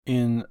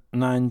In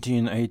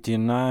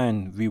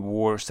 1989, we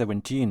were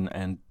 17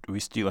 and we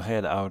still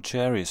had our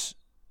cherries.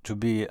 To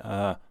be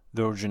a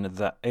virgin at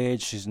that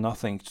age is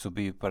nothing to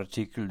be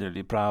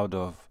particularly proud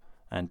of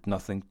and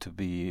nothing to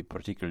be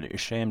particularly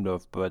ashamed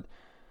of, but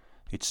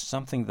it's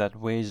something that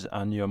weighs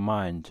on your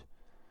mind.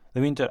 The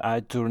winter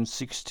I turned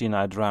 16,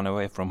 I'd run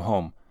away from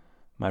home.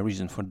 My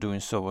reason for doing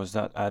so was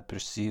that I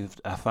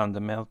perceived a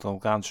fundamental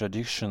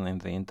contradiction in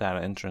the entire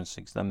entrance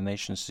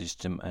examination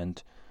system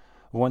and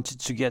wanted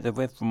to get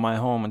away from my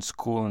home and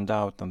school and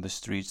out on the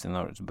streets in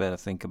order to better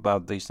think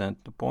about this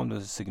and to ponder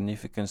the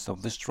significance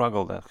of the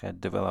struggle that had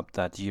developed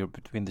that year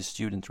between the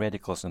student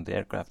radicals and the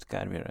aircraft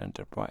carrier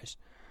enterprise.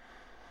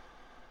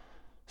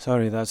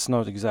 Sorry, that's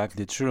not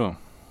exactly true.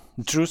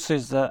 The truth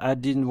is that I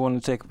didn't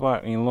want to take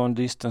part in long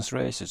distance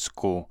races at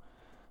school.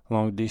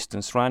 Long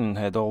distance running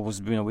had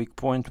always been a weak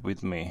point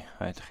with me.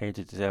 I'd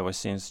hated it ever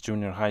since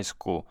junior high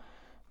school.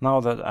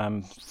 Now that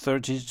I'm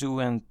 32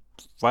 and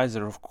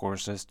wiser, of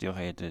course, I still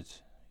hate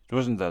it. It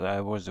wasn't that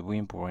I was a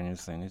wimp or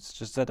anything, it's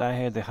just that I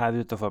had the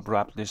habit of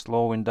abruptly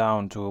slowing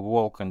down to a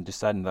walk and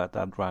deciding that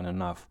I'd run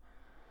enough.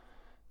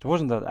 It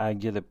wasn't that I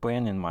get a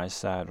pain in my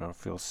side or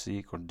feel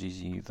sick or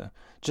dizzy either,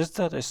 just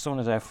that as soon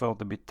as I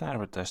felt a bit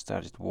tired I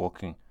started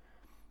walking.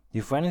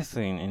 If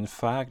anything, in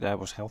fact, I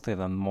was healthier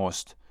than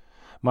most.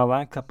 My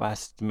lung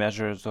capacity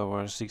measured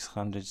over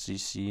 600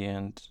 cc,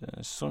 and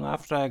soon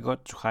after I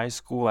got to high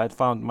school, I'd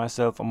found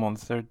myself among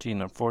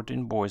 13 or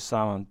 14 boys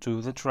summoned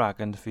to the track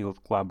and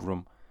field club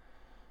room.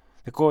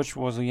 The coach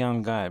was a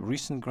young guy,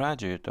 recent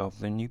graduate of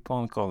the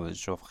Nippon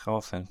College of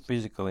Health and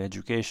Physical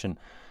Education.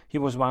 He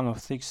was one of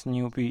 6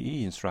 new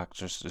PE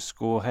instructors the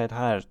school had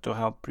hired to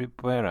help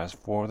prepare us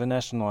for the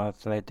National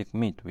Athletic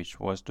Meet, which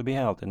was to be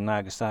held in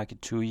Nagasaki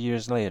 2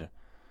 years later.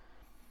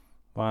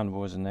 One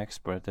was an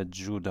expert at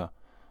judo,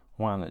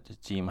 one at the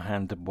team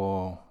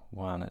handball,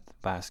 one at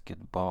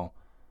basketball,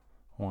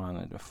 one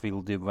at the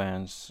field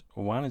events,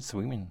 one at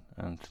swimming,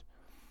 and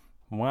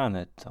one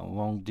at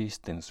long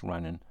distance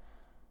running.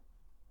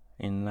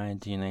 In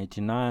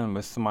 1989,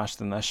 with Smash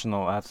the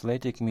National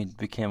Athletic Meet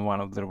became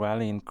one of the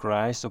rallying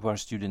cries of our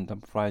student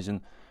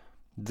uprising.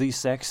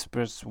 These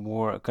experts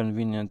were a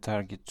convenient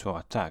target to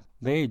attack.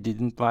 They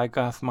didn't like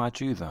us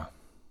much either.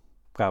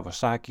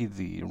 Kawasaki,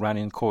 the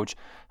running coach,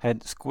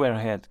 had square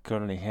head,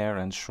 curly hair,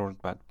 and short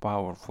but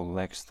powerful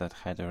legs that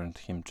had earned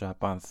him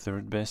Japan's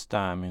third best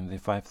time in the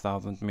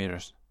 5,000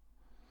 meters.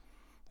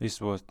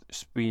 This was the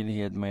speed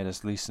he had made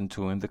us listen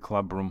to in the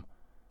clubroom.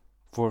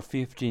 For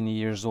 15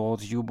 years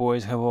old, you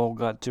boys have all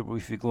got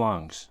terrific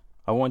lungs.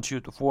 I want you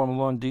to form a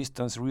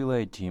long-distance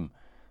relay team.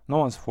 No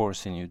one's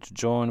forcing you to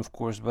join, of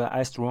course, but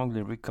I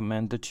strongly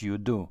recommend that you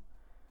do.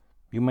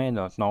 You may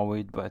not know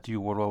it, but you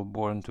were all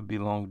born to be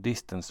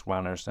long-distance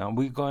runners, and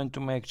we're going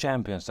to make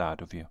champions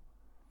out of you.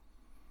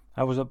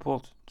 I was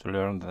appalled to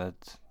learn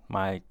that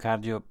my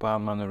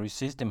cardiopulmonary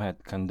system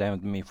had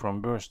condemned me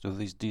from birth to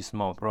this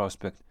dismal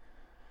prospect.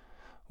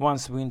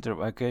 Once winter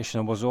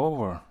vacation was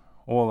over,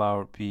 all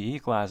our PE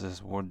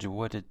classes were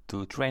devoted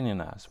to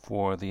training us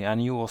for the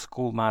annual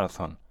school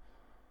marathon.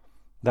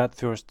 That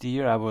first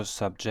year I was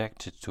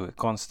subjected to a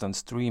constant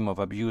stream of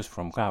abuse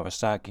from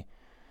Kawasaki.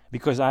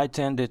 Because I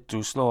tended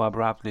to slow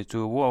abruptly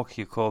to a walk,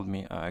 he called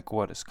me a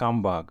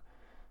scumbag.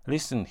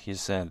 Listen, he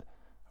said,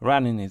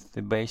 running is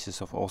the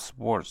basis of all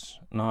sports.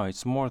 No,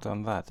 it's more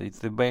than that. It's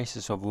the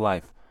basis of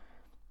life.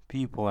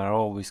 People are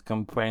always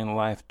comparing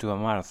life to a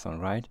marathon,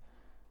 right?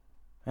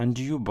 And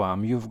you,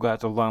 bum, you've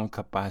got a lung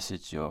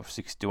capacity of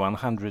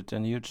 6,100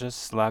 and you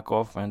just slack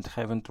off and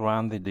haven't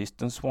run the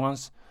distance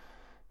once?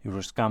 You're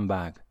a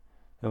scumbag.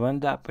 You'll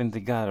end up in the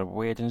gutter,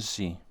 wait and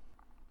see.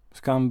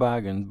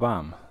 Scumbag and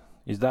bum.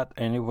 Is that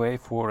any way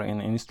for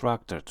an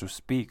instructor to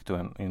speak to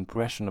an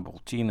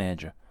impressionable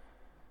teenager?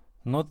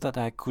 Not that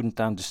I couldn't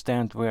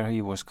understand where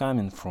he was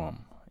coming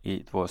from.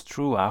 It was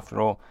true,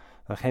 after all,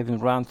 that having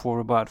run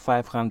for about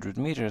 500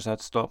 meters, I'd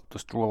stopped to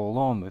stroll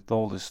alone with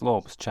all the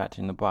slopes,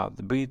 chatting about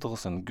the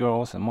Beatles and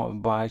girls and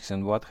motorbikes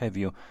and what have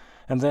you.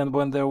 And then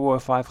when there were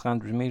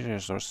 500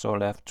 meters or so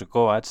left to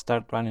go, I'd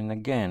start running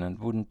again and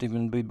wouldn't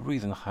even be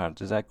breathing hard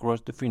as I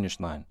crossed the finish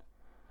line.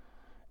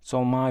 It's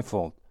all my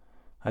fault.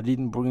 I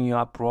didn't bring you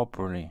up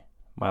properly.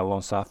 My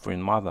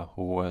long-suffering mother,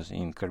 who was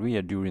in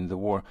Korea during the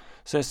war,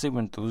 says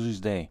even to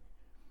this day.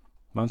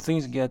 When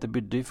things get a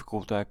bit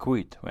difficult, I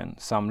quit. When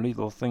some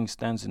little thing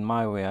stands in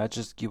my way, I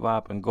just give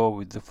up and go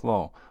with the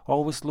flow,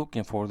 always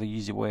looking for the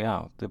easy way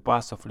out, the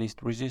path of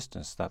least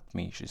resistance, that's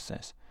me, she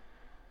says.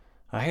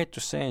 I hate to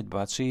say it,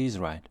 but she is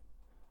right.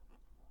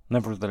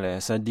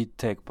 Nevertheless, I did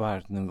take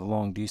part in the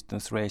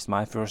long-distance race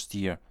my first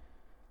year.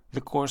 The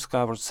course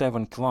covered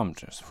 7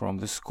 kilometers, from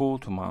the school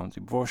to Mount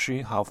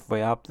Iboshi,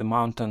 halfway up the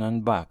mountain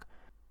and back.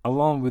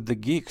 Along with the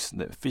geeks,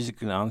 the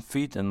physically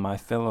unfit, and my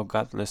fellow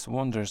godless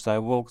wanderers, I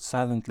walked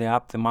silently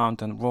up the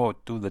mountain road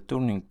to the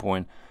turning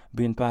point,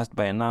 being passed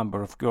by a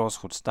number of girls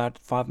who'd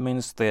started 5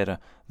 minutes later,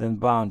 then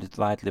bounded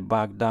lightly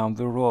back down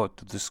the road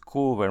to the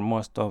school where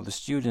most of the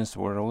students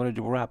were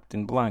already wrapped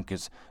in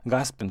blankets,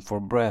 gasping for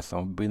breath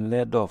or being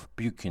led off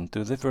puking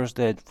to the first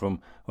aid room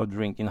or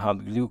drinking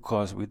hot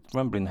glucose with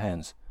trembling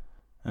hands.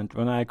 And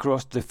when I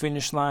crossed the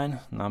finish line,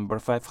 number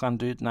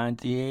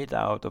 598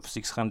 out of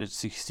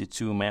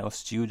 662 male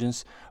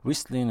students,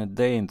 whistling a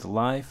day in the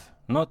life,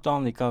 not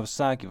only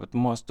Kawasaki but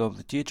most of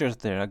the teachers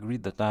there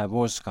agreed that I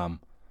was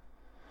scum.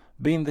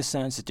 Being the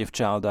sensitive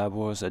child I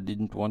was, I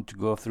didn't want to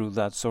go through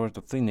that sort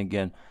of thing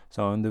again,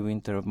 so in the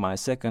winter of my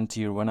second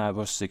year when I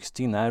was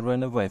 16 I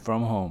ran away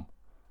from home.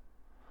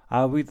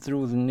 I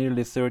withdrew the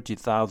nearly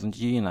 30,000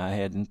 yen I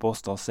had in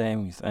postal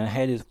savings and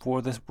headed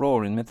for the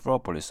roaring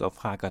metropolis of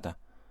Hakata.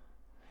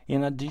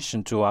 In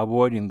addition to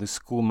avoiding the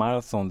school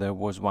marathon, there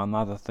was one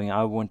other thing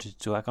I wanted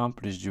to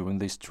accomplish during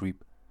this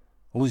trip: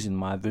 losing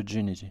my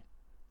virginity.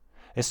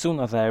 As soon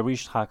as I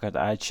reached Hakata,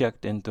 I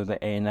checked into the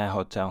Eina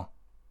Hotel,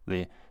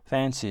 the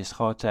fanciest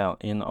hotel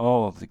in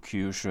all of the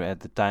Kyushu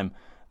at the time,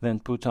 then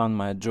put on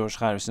my George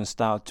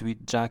Harrison-style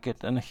tweed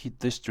jacket and hit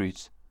the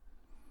streets.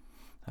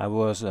 I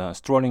was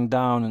strolling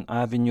down an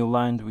avenue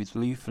lined with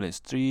leafless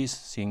trees,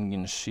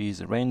 singing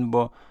 "She's a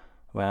Rainbow,"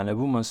 when a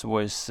woman's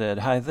voice said,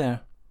 "Hi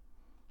there."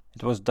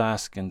 It was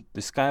dusk, and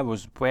the sky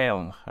was pale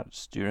and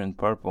heart-stirring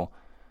purple.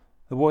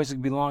 The voice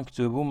belonged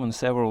to a woman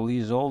several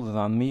years older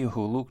than me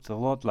who looked a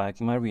lot like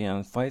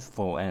Marianne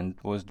Faithfull and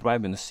was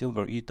driving a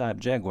silver E-Type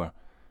Jaguar.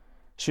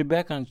 She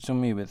beckoned to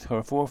me with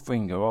her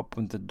forefinger,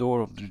 opened the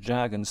door of the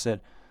Jag and said,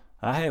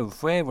 "I have a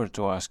favor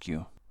to ask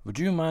you. Would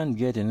you mind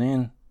getting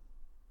in?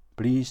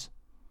 Please?"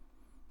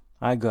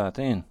 I got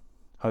in.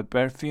 Her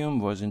perfume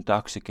was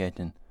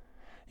intoxicating.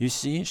 "You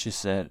see," she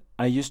said,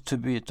 "I used to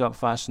be a top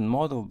fashion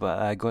model, but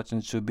I got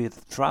into a bit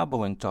of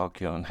trouble in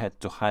Tokyo and had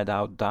to hide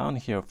out down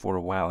here for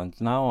a while, and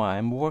now I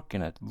am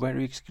working at a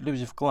very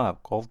exclusive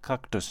club called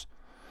Cactus.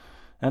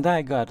 And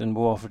I got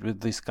involved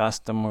with this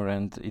customer,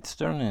 and it's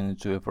turning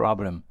into a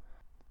problem.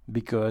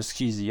 Because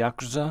he's a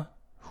Yakuza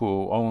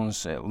who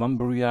owns a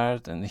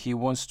lumberyard, and he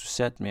wants to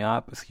set me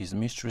up with his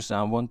mistress.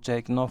 I won't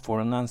take no for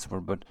an answer,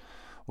 but,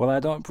 well, I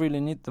don't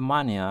really need the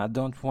money. I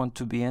don't want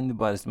to be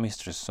anybody's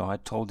mistress, so I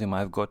told him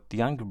I've got the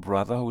younger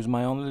brother who's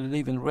my only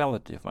living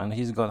relative, and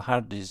he's got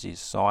heart disease,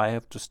 so I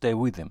have to stay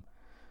with him.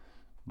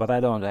 But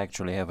I don't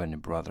actually have any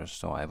brothers,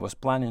 so I was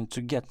planning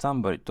to get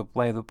somebody to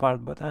play the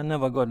part, but I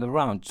never got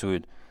around to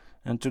it,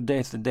 and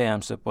today's the day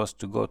I'm supposed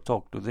to go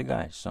talk to the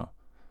guy, so..."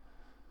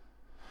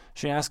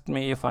 She asked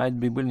me if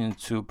I'd be willing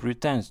to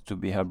pretend to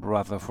be her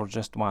brother for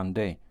just one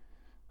day.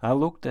 I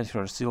looked at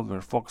her silver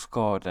fox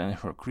coat and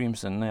her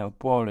crimson nail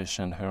polish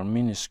and her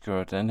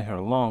miniskirt and her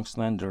long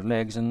slender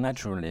legs and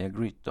naturally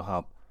agreed to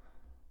help.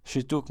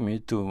 She took me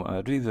to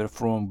a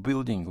riverfront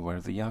building where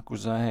the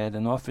Yakuza had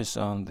an office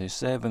on the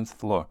 7th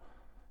floor.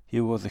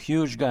 He was a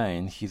huge guy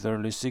in his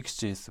early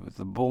 60s with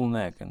a bull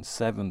neck and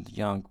 7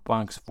 young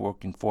punks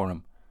working for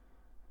him.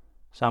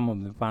 Some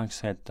of the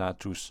punks had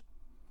tattoos.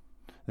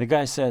 The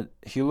guy said,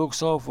 "He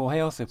looks awful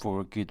healthy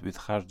for a kid with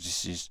heart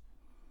disease."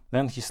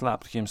 Then he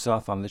slapped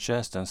himself on the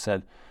chest and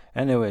said,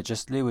 "Anyway,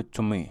 just leave it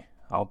to me.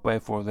 I'll pay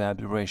for the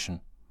operation."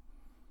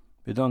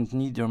 "We don't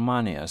need your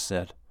money," I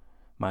said.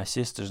 "My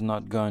sister's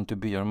not going to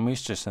be your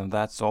mistress, and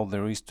that's all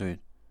there is to it."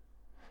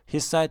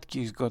 His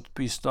sidekicks got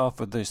pissed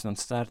off at this and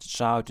started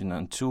shouting,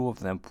 and 2 of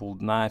them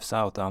pulled knives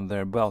out on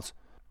their belts.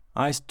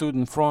 I stood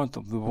in front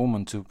of the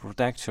woman to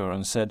protect her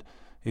and said,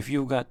 "If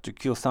you've got to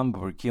kill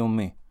somebody, kill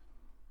me."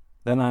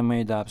 Then I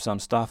made up some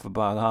stuff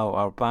about how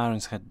our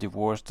parents had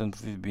divorced and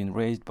we'd been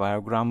raised by our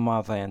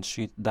grandmother and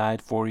she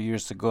died 4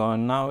 years ago,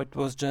 and now it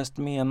was just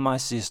me and my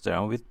sister,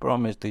 and we'd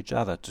promised each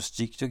other to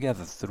stick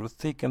together through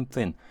thick and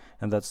thin,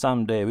 and that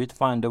someday we'd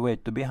find a way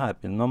to be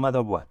happy no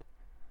matter what.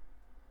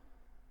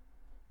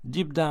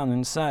 Deep down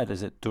inside,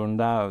 as it turned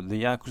out,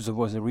 the Yakuza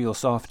was a real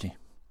softy,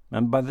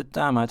 and by the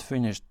time I'd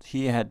finished,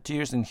 he had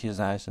tears in his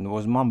eyes and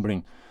was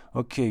mumbling,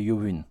 "Okay, you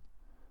win."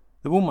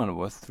 The woman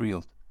was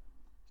thrilled.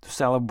 To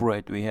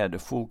celebrate, we had a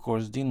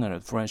full-course dinner at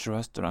a French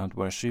restaurant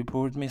where she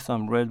poured me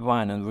some red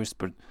wine and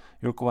whispered,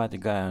 "You're quite a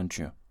guy, aren't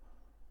you?"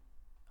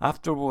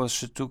 Afterwards,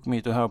 she took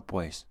me to her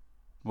place.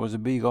 It was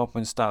a big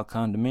open-style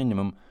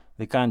condominium,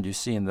 the kind you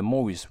see in the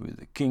movies, with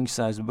a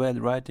king-size bed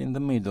right in the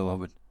middle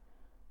of it.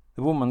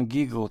 The woman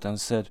giggled and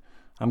said,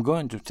 "I'm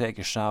going to take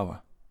a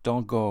shower.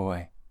 Don't go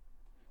away,"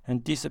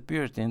 and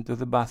disappeared into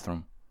the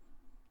bathroom.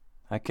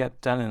 I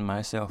kept telling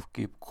myself,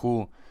 "Keep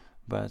cool,"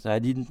 but I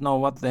didn't know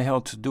what the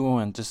hell to do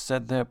and just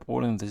sat there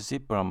pulling the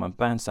zipper on my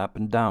pants up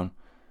and down.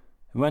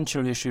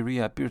 Eventually she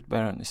reappeared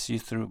wearing a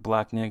see-through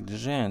black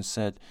negligee and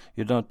said,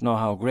 "You don't know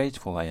how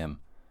grateful I am.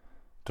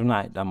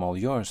 Tonight I'm all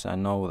yours. I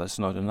know that's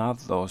not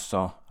enough though,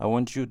 so I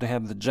want you to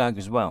have the jug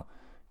as well.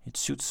 It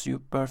suits you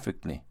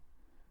perfectly."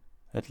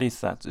 At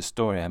least that's the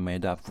story I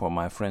made up for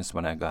my friends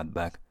when I got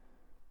back.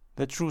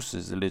 The truth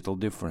is a little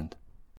different.